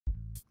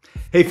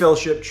Hey,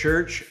 Fellowship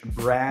Church,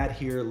 Brad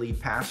here, lead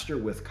pastor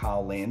with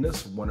Kyle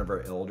Landis, one of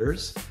our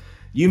elders.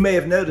 You may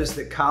have noticed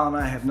that Kyle and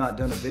I have not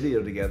done a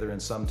video together in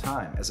some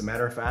time. As a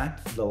matter of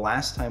fact, the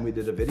last time we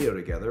did a video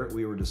together,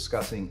 we were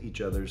discussing each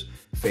other's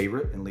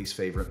favorite and least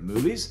favorite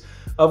movies,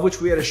 of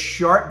which we had a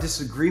sharp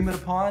disagreement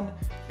upon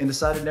and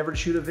decided never to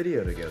shoot a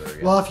video together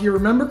again. Well, if you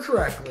remember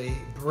correctly,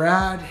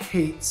 Brad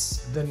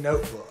hates The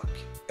Notebook.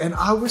 And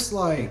I was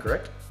like,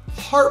 Incorrect?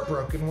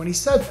 Heartbroken when he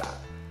said that.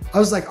 I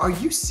was like, are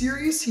you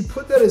serious? He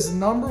put that as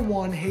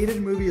 #1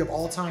 hated movie of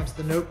all times,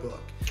 The Notebook.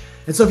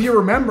 And so if you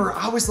remember,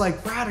 I was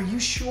like, Brad, are you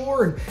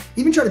sure? And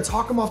even tried to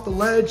talk him off the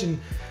ledge. And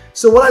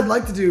so what I'd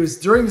like to do is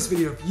during this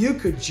video, if you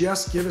could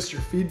just give us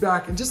your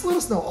feedback and just let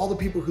us know all the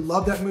people who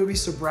love that movie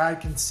so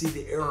Brad can see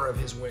the error of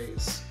his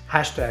ways.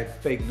 Hashtag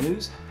fake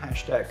news,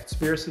 hashtag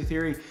conspiracy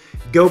theory.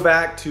 Go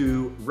back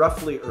to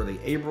roughly early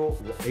April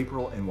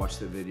and watch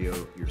the video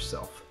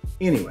yourself.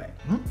 Anyway,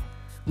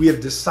 we have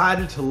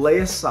decided to lay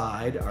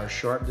aside our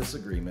sharp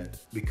disagreement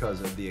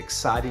because of the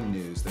exciting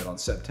news that on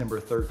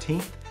September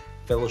 13th,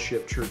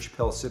 Fellowship Church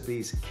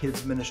Pellissippi's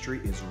kids ministry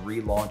is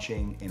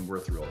relaunching, and we're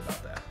thrilled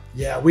about that.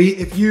 Yeah,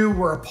 if you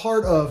were a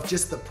part of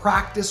just the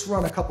practice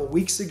run a couple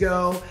weeks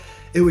ago,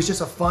 it was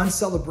just a fun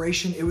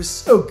celebration. It was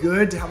so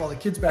good to have all the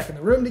kids back in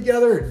the room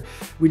together, and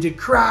we did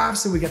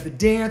crafts and we got the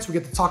dance. We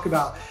got to talk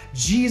about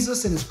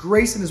Jesus and his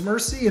grace and his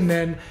mercy, and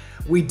then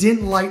we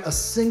didn't light a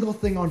single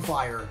thing on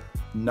fire.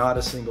 Not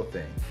a single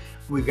thing.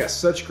 We've got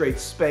such great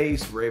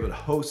space. We're able to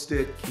host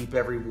it, keep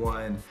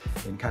everyone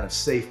in kind of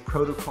safe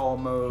protocol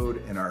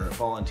mode, and our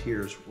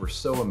volunteers were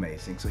so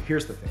amazing. So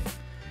here's the thing.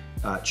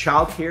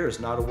 Childcare is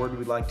not a word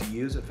we'd like to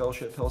use at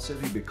Fellowship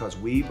Pellissippi because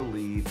we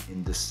believe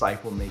in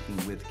disciple making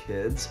with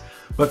kids.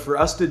 But for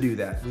us to do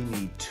that, we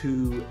need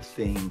two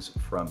things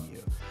from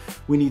you.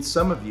 We need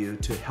some of you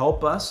to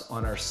help us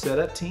on our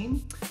setup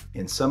team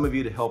and some of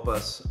you to help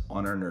us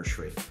on our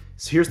nursery.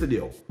 So here's the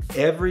deal.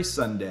 Every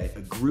Sunday,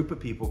 a group of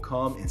people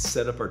come and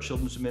set up our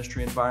children's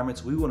ministry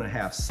environments. We want to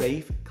have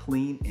safe,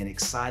 clean, and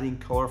exciting,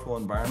 colorful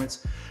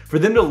environments for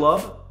them to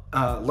love,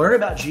 learn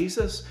about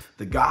Jesus,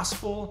 the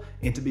gospel,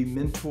 and to be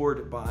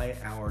mentored by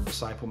our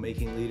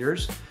disciple-making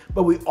leaders.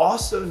 But we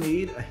also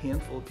need a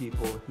handful of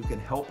people who can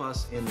help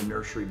us in the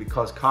nursery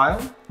because,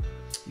 Kyle,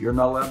 you're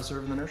not allowed to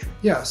serve in the nursery.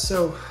 Yeah,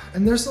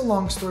 and there's a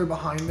long story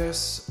behind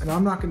this, and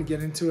I'm not going to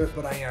get into it,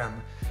 but I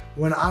am.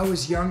 When I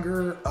was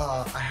younger,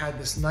 I had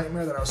this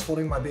nightmare that I was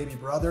holding my baby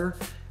brother,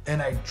 and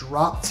I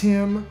dropped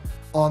him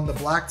on the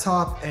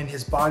blacktop, and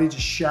his body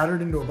just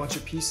shattered into a bunch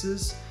of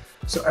pieces.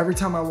 So every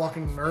time I walk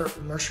in the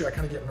nursery, I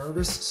kind of get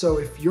nervous. So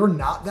if you're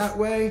not that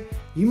way,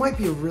 you might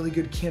be a really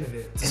good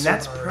candidate. And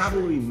that's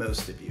probably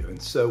most of you.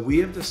 And so we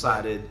have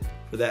decided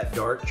for that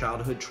dark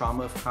childhood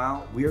trauma of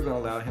Kyle, we are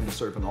going to allow him to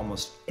serve in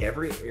almost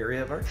every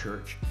area of our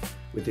church,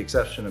 with the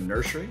exception of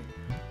nursery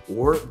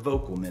or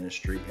vocal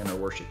ministry in our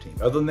worship team.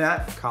 Other than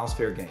that, Kyle's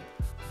fair game.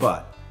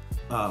 But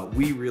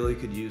we really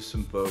could use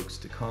some folks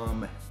to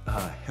come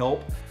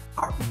help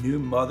our new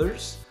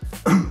mothers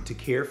to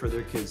care for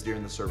their kids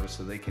during the service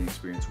so they can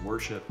experience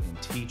worship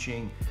and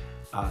teaching.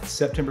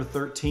 September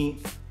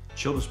 13th,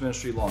 Children's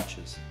Ministry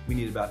launches. We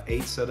need about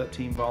 8 setup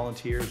team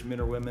volunteers, men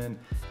or women,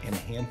 and a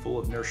handful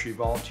of nursery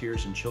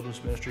volunteers and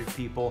children's ministry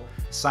people.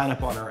 Sign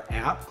up on our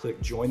app,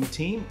 click join the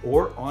team,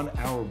 or on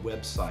our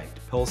website,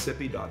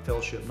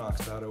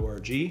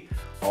 pellissippi.fellowshipknox.org.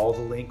 All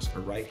the links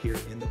are right here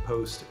in the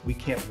post. We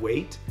can't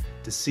wait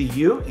to see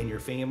you and your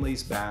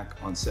families back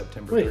on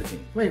September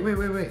 13th. Wait.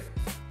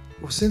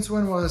 Well, since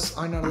when was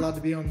I not allowed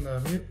to be on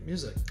the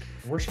music?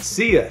 Worship.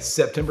 See ya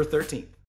September 13th.